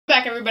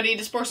Back everybody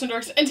to Sporks and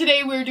Dorks, and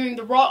today we're doing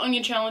the raw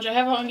onion challenge. I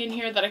have an onion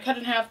here that I cut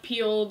in half,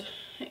 peeled,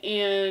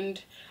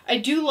 and I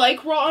do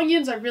like raw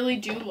onions. I really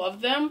do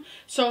love them.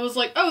 So I was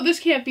like, oh, this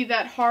can't be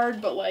that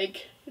hard, but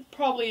like, it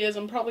probably is.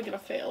 I'm probably gonna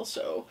fail,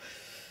 so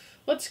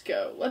let's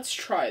go. Let's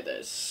try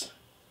this.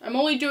 I'm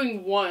only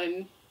doing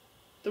one.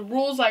 The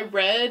rules I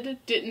read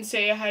didn't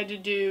say I had to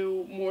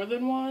do more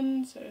than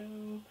one, so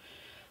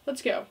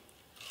let's go.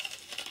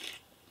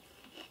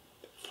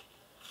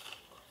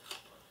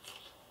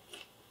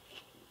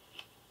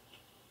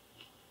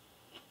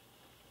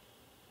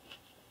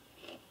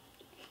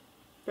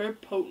 Very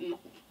potent.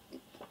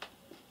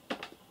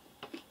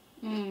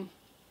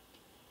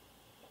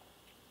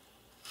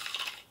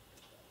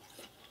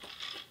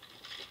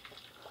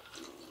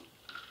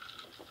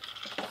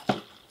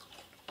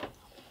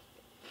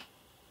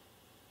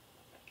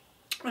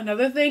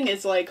 Another thing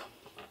is, like,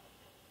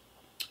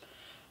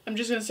 I'm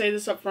just gonna say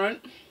this up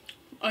front.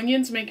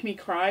 Onions make me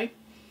cry.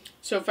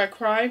 So if I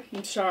cry,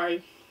 I'm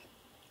sorry.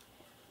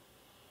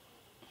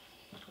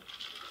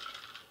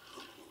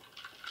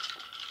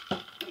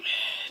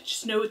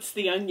 Just know it's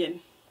the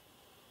onion.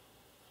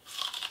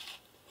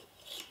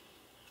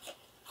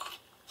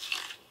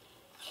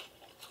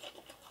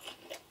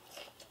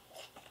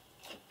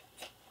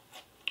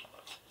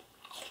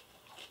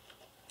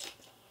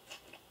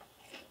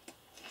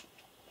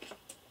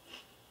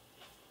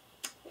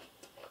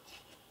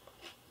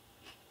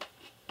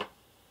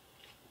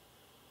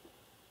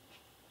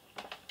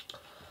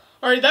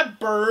 Alright, that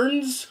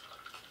burns.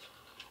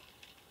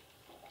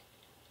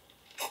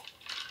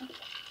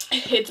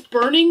 It's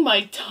burning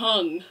my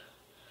tongue.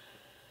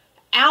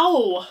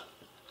 Ow!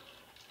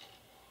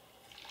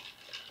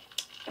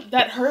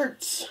 That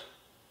hurts.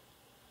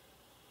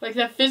 Like,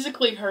 that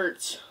physically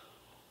hurts.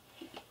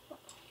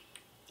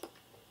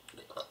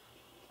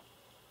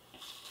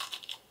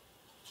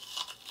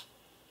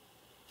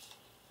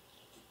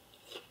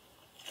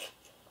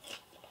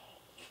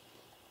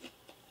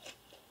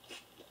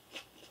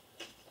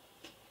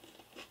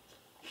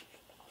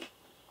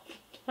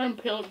 I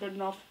didn't peel it good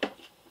enough.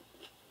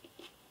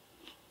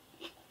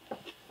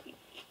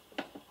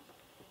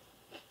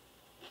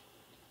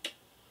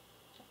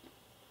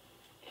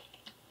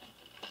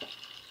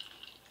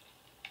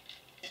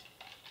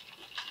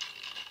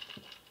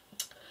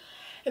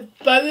 It's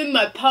burning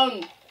my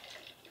tongue.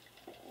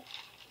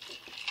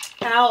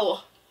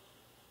 Ow.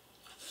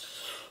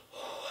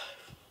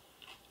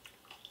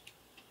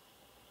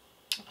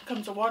 Here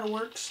comes the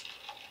waterworks.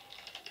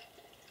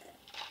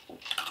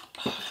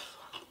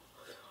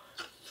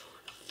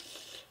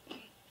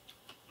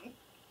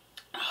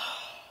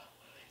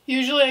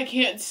 Usually I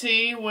can't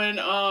see when,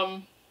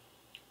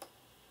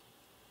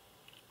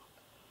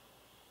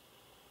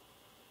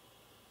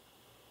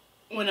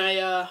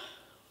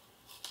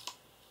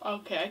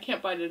 okay, I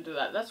can't bite into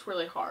that. That's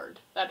really hard.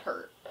 That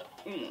hurt.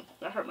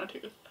 That hurt my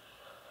tooth.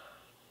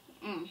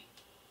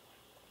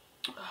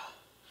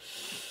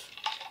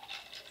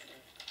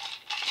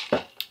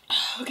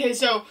 Okay,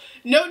 so,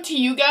 note to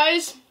you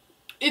guys,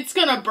 it's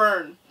gonna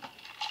burn.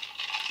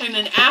 And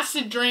an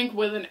acid drink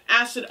with an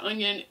acid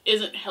onion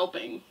isn't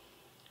helping.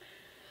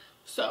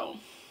 So,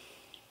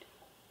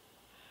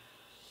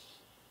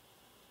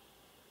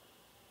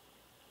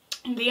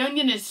 the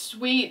onion is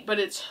sweet, but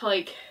it's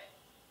like,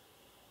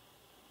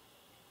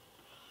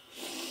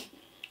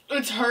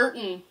 it's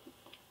hurting.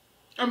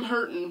 I'm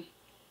hurting.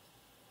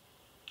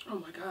 Oh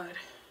my god.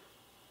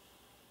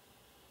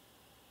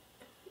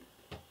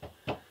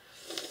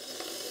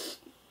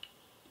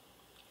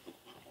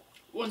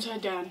 One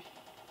side down.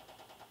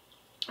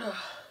 Ugh.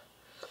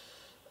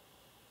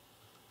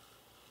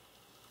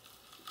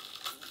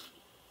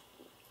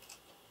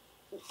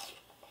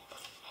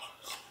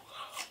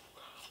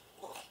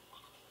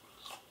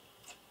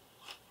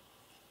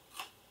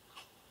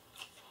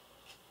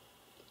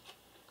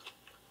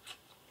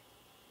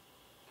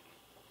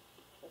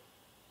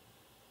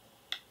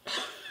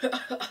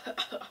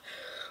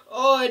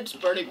 Oh, it's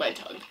burning my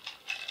tongue.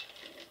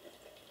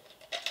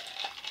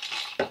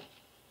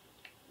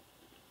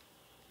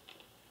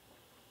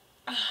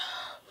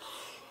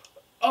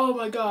 Oh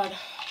my god.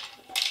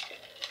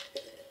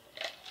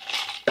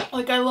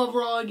 Like, I love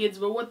raw onions,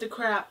 but what the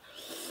crap.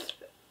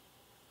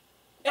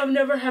 I've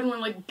never had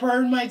one, like,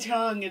 burn my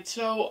tongue. It's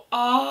so,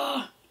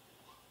 Oh.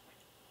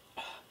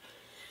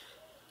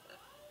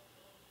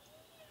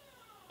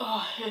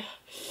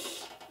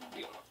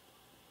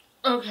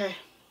 Okay.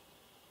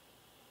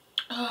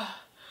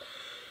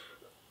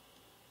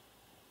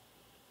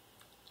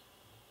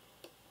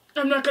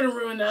 I'm not gonna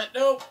ruin that.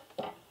 Nope.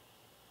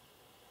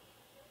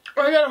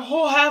 I got a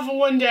whole half of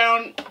one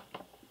down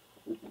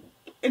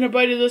and a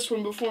bite of this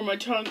one before my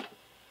tongue.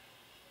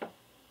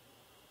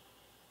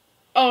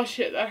 Oh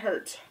shit, that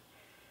hurts.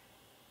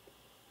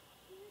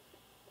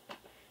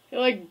 It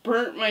like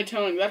burnt my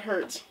tongue. That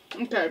hurts.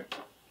 Okay.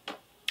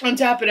 I'm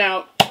tapping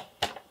out.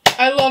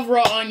 I love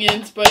raw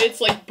onions, but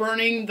it's like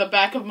burning the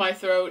back of my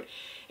throat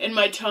and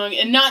my tongue,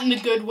 and not in a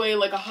good way,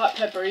 like a hot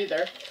pepper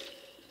either.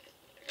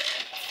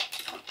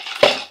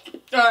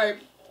 Alright.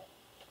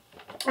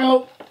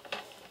 Oh.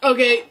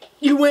 Okay,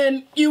 you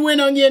win,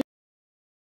 onion.